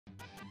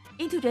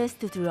In today's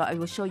tutorial, I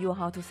will show you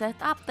how to set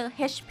up the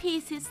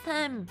HP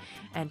system,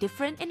 and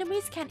different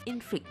enemies can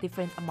inflict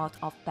different amount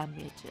of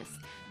damages,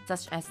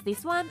 such as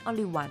this one,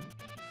 only 1,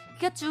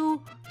 Pikachu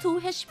 2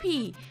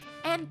 HP,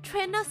 and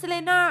Trainer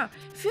Selena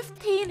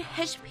 15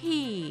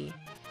 HP.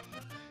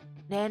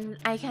 Then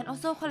I can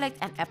also collect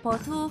an apple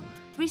to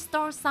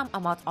restore some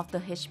amount of the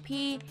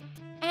HP,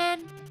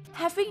 and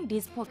having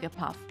this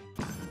Pokepuff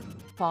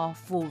for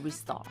full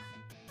restore.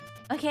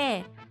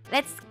 Okay,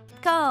 let's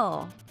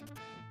go!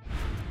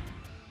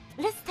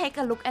 Let's take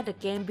a look at the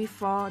game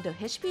before the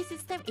HP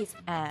system is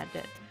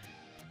added.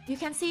 You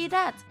can see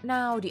that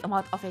now the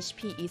amount of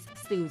HP is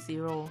still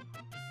 0.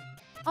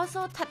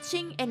 Also,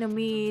 touching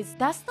enemies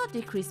does not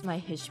decrease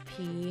my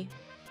HP.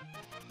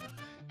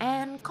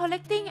 And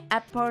collecting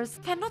apples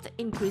cannot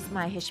increase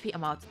my HP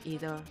amount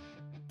either.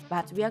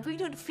 But we are going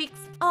to fix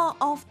all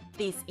of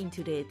this in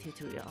today's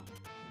tutorial.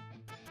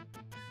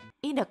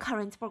 In the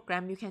current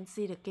program, you can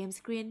see the game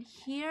screen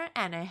here,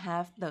 and I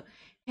have the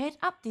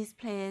head-up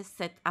display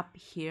set up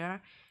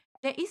here.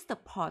 There is the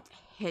port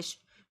H,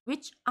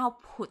 which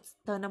outputs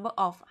the number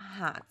of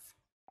hearts,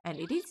 and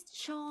it is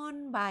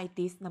shown by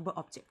this number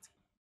object.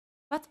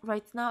 But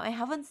right now, I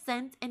haven't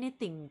sent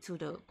anything to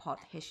the port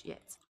H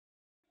yet.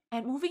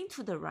 And moving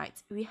to the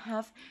right, we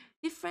have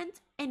different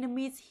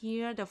enemies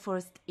here. The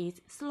first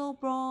is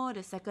Slowbro,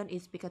 the second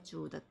is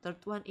Pikachu, the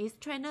third one is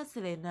Trainer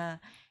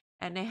Selena.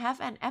 And I have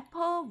an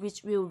apple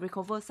which will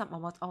recover some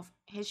amount of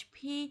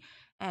HP,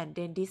 and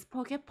then this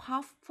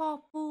Pokepuff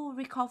for full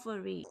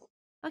recovery.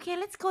 Okay,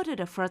 let's go to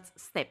the first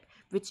step,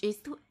 which is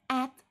to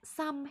add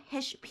some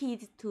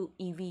HP to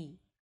EV.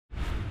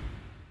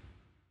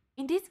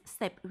 In this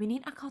step, we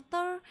need a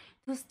counter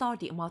to store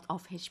the amount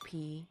of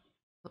HP.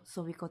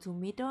 So we go to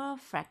middle,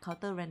 frag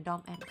counter,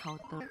 random, and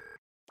counter.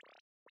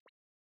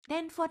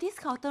 Then for this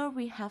counter,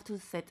 we have to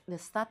set the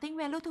starting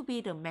value to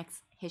be the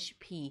max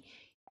HP.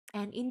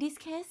 And in this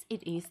case,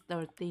 it is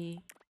 30.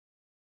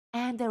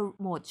 And the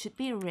mode should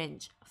be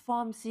range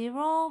from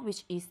 0,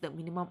 which is the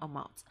minimum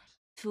amount,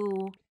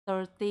 to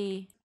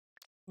 30,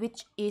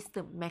 which is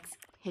the max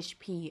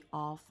HP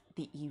of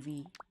the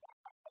EV.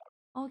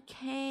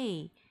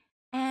 Okay,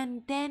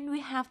 and then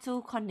we have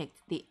to connect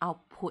the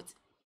output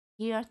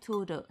here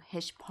to the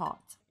H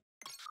port.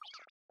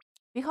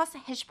 Because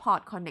H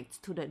port connects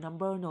to the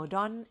number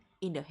nodon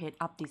in the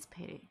head-up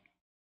display.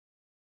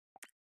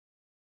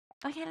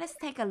 Okay, let's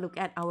take a look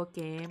at our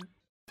game.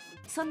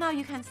 So now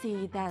you can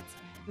see that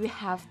we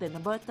have the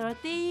number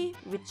 30,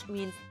 which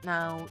means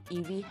now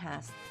EV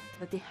has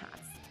 30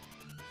 hearts.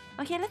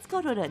 Okay, let's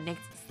go to the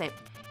next step.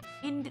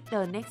 In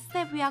the next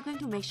step, we are going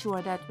to make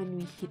sure that when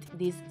we hit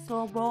this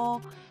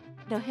Slowbro,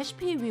 the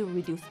HP will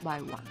reduce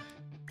by 1.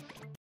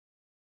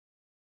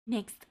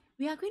 Next,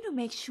 we are going to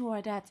make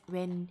sure that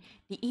when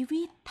the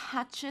EV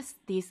touches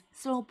this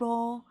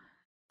Slowbro,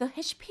 the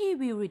HP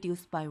will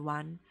reduce by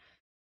 1.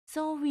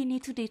 So we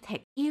need to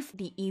detect if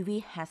the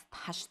EV has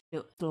touched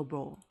the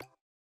Slowbro.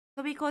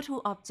 So we go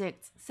to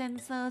Objects,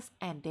 Sensors,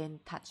 and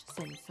then Touch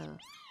Sensor.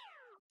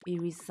 We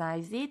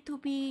resize it to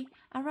be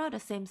around the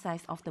same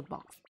size of the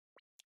box.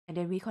 And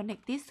then we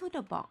connect this to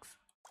the box.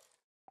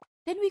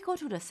 Then we go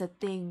to the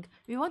setting.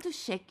 We want to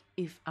check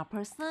if a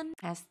person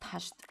has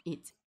touched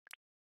it.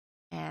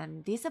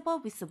 And disable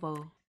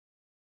visible.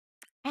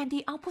 And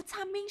the output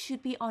timing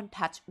should be on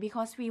touch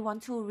because we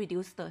want to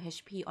reduce the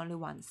HP only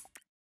once.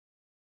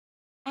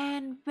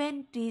 And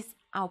when this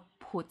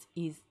output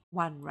is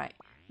 1, right,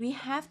 we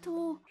have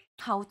to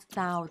count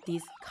down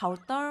this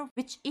counter,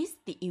 which is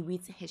the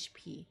EV's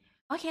HP.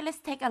 Okay, let's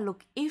take a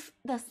look if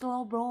the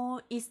Slowbro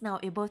is now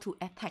able to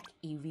attack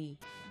EV.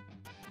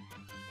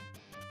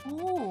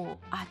 Oh,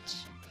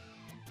 ouch.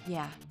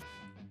 Yeah.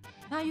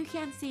 Now you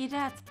can see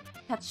that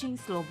touching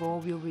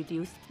Slowbro will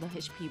reduce the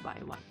HP by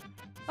 1.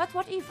 But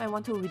what if I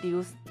want to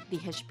reduce the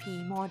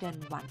HP more than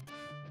 1?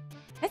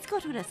 Let's go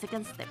to the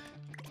second step.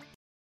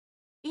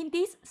 In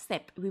this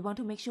step, we want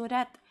to make sure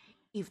that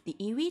if the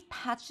EV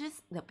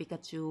touches the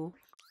Pikachu,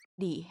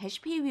 the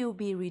HP will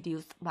be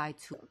reduced by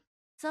 2.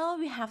 So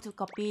we have to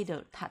copy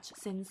the touch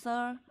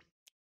sensor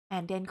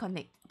and then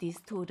connect this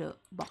to the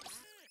box.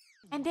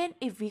 And then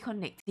if we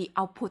connect the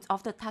output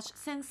of the touch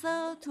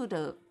sensor to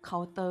the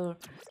counter,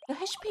 the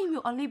HP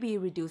will only be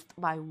reduced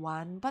by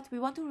 1, but we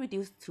want to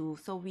reduce 2,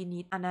 so we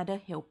need another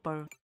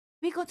helper.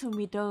 We go to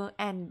middle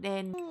and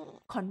then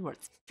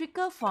convert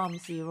trigger from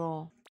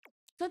 0.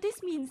 So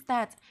this means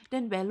that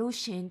then value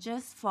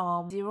changes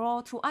from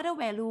 0 to other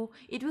value,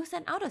 it will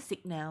send out a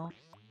signal.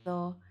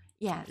 So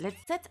yeah,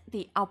 let's set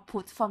the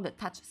output from the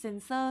touch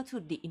sensor to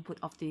the input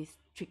of this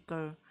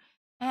trigger.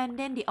 And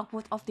then the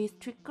output of this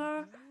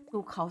trigger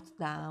to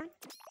countdown.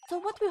 So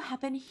what will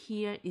happen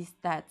here is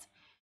that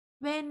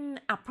when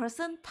a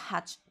person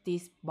touches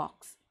this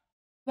box,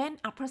 when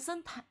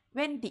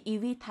the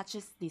EV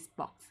touches this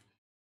box,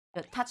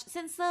 the touch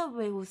sensor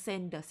will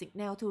send the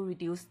signal to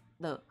reduce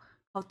the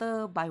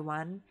counter by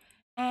 1,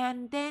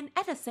 and then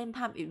at the same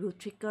time it will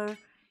trigger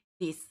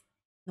this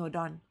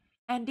nodon,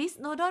 and this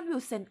nodon will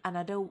send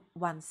another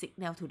 1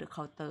 signal to the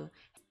counter.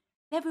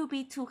 there will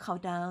be 2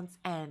 countdowns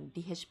and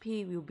the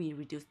HP will be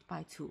reduced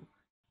by 2.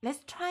 Let's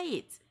try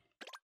it.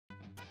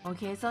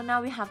 Okay, so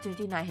now we have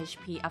 29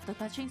 HP after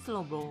touching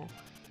Slowbro.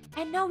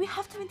 And now we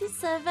have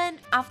 27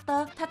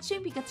 after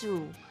touching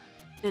Pikachu.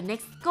 The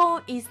next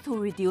goal is to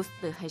reduce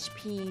the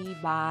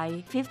HP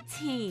by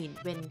 15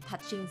 when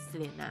touching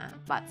Selena.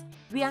 But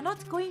we are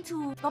not going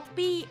to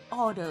copy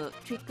all the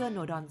trigger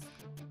nodons.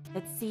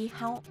 Let's see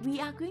how we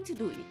are going to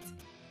do it.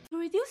 To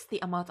reduce the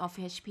amount of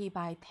HP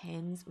by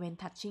 10 when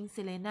touching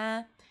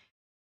Selena,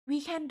 we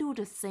can do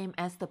the same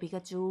as the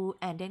Pikachu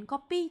and then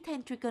copy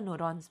 10 trigger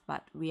nodons,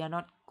 but we are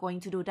not going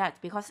to do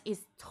that because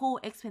it's too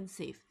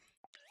expensive.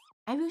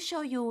 I will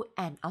show you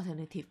an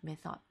alternative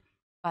method.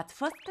 But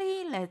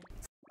firstly, let's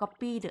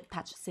copy the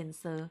touch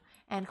sensor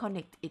and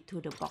connect it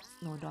to the box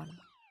nodon.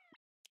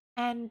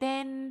 And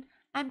then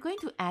I'm going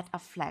to add a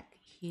flag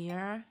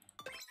here.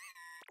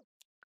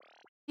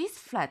 This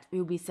flag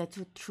will be set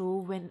to true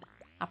when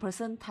a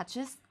person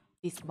touches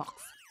this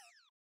box.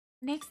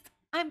 Next,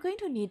 I'm going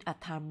to need a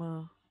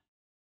timer.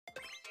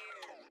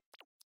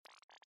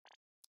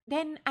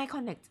 Then I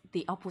connect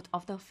the output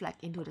of the flag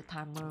into the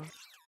timer.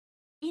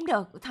 In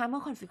the timer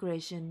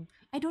configuration,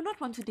 I do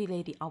not want to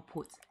delay the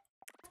output.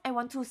 I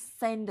want to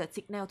send the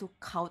signal to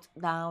count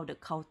down the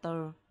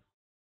counter.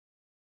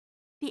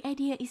 The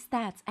idea is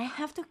that I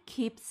have to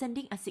keep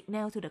sending a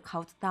signal to the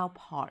countdown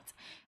part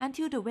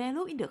until the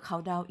value in the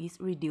countdown is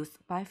reduced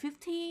by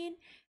 15.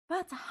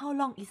 But how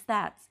long is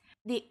that?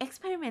 The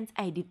experiment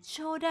I did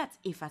show that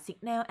if a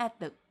signal at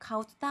the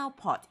countdown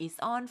port is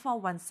on for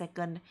 1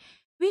 second,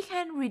 we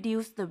can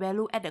reduce the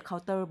value at the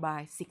counter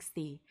by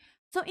 60.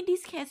 So in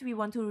this case, we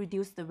want to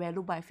reduce the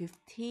value by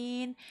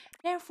 15.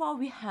 Therefore,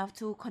 we have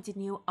to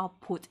continue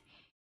output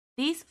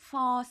this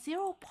for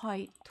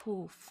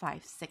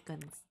 0.25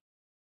 seconds.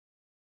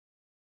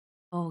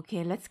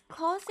 Okay, let's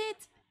close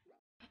it.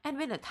 And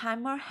when the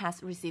timer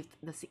has received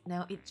the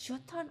signal, it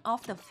should turn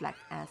off the flag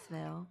as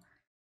well.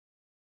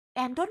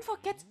 And don't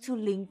forget to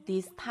link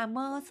this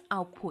timer's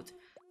output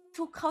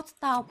to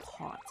countdown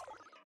port.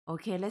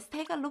 Okay, let's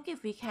take a look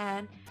if we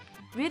can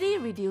really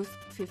reduce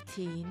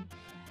 15.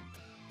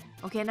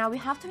 Okay, now we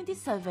have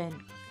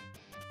 27.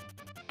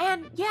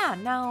 And yeah,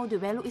 now the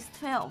value is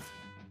 12.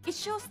 It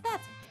shows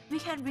that we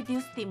can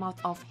reduce the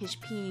amount of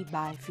HP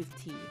by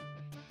 15.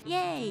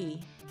 Yay!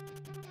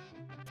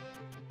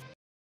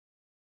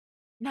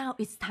 Now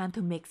it's time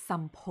to make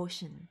some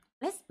potion.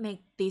 Let's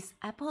make this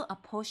apple a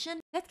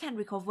potion that can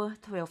recover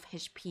 12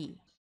 HP.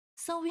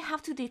 So we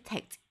have to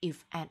detect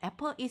if an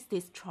apple is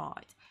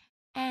destroyed.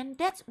 And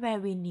that's where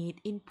we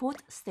need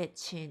input state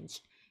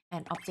change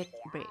and object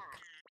break.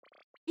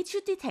 It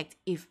should detect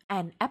if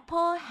an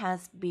apple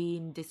has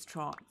been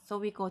destroyed. So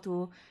we go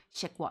to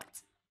check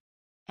what.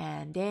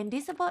 And then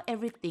disable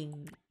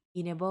everything.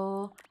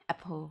 Enable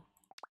apple.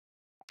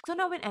 So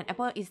now when an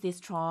apple is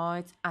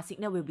destroyed, a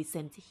signal will be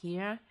sent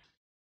here.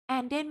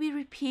 And then we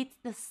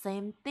repeat the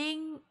same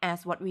thing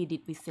as what we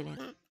did with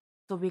Selena.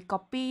 So we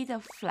copy the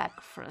flag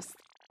first.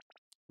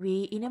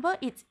 We enable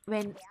it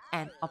when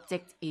an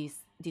object is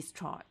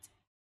destroyed.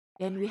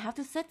 Then we have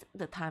to set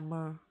the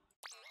timer.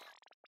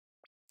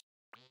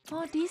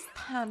 For this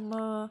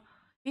timer,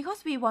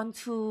 because we want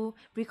to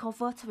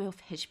recover 12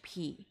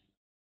 HP,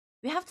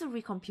 we have to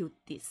recompute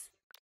this.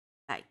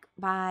 Like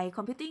by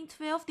computing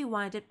 12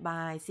 divided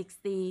by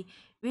 60,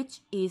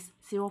 which is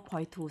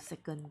 0.2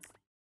 seconds.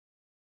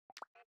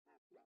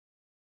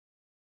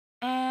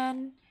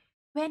 And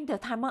when the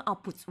timer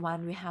outputs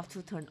 1, we have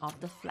to turn off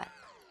the flag.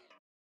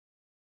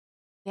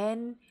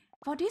 Then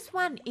for this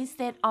one,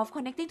 instead of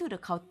connecting to the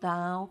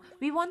countdown,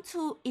 we want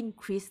to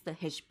increase the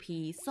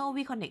HP, so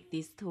we connect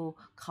this to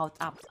count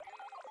up.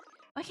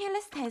 Okay,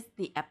 let's test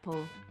the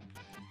apple.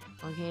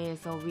 Okay,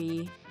 so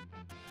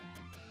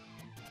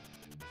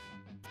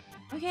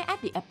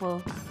add the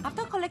apple.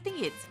 After collecting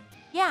it,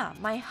 yeah,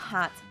 my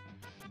heart,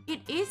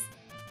 it is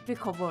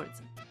recovered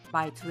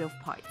by 12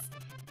 points.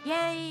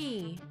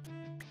 Yay!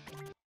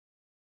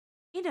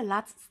 In the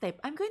last step,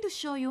 I'm going to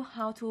show you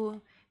how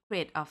to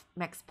create a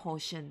max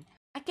potion.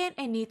 Again,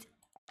 I need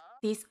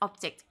this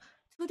object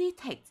to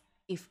detect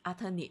if a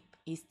turnip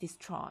is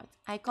destroyed.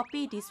 I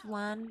copy this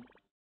one,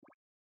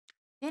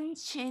 then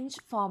change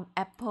from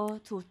apple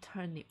to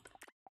turnip.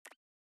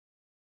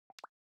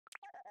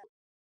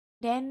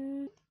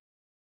 Then,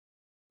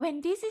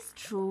 when this is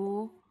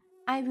true,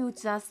 I will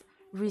just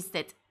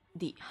reset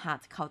the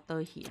heart counter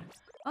here.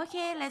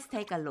 Okay, let's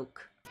take a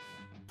look.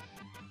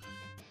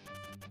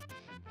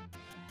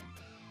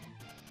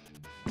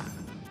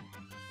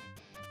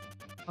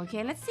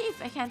 Okay, let's see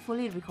if I can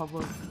fully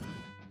recover.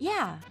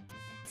 Yeah,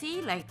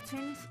 see, like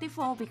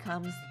 24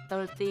 becomes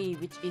 30,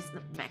 which is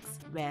the max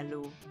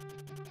value.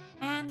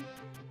 And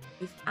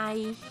if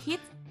I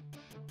hit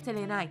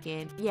Selena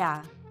again,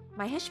 yeah,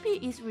 my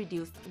HP is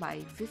reduced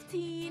by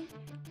 15.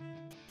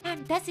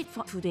 And that's it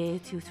for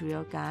today's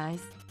tutorial,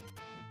 guys.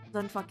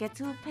 Don't forget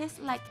to press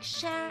like,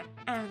 share,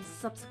 and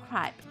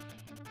subscribe.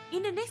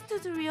 In the next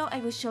tutorial, I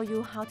will show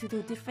you how to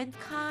do different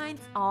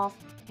kinds of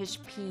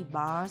HP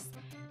bars.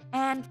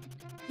 And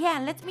Yeah,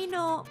 let me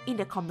know in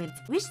the comments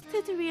which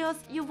tutorials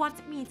you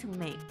want me to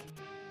make.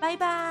 Bye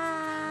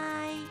bye!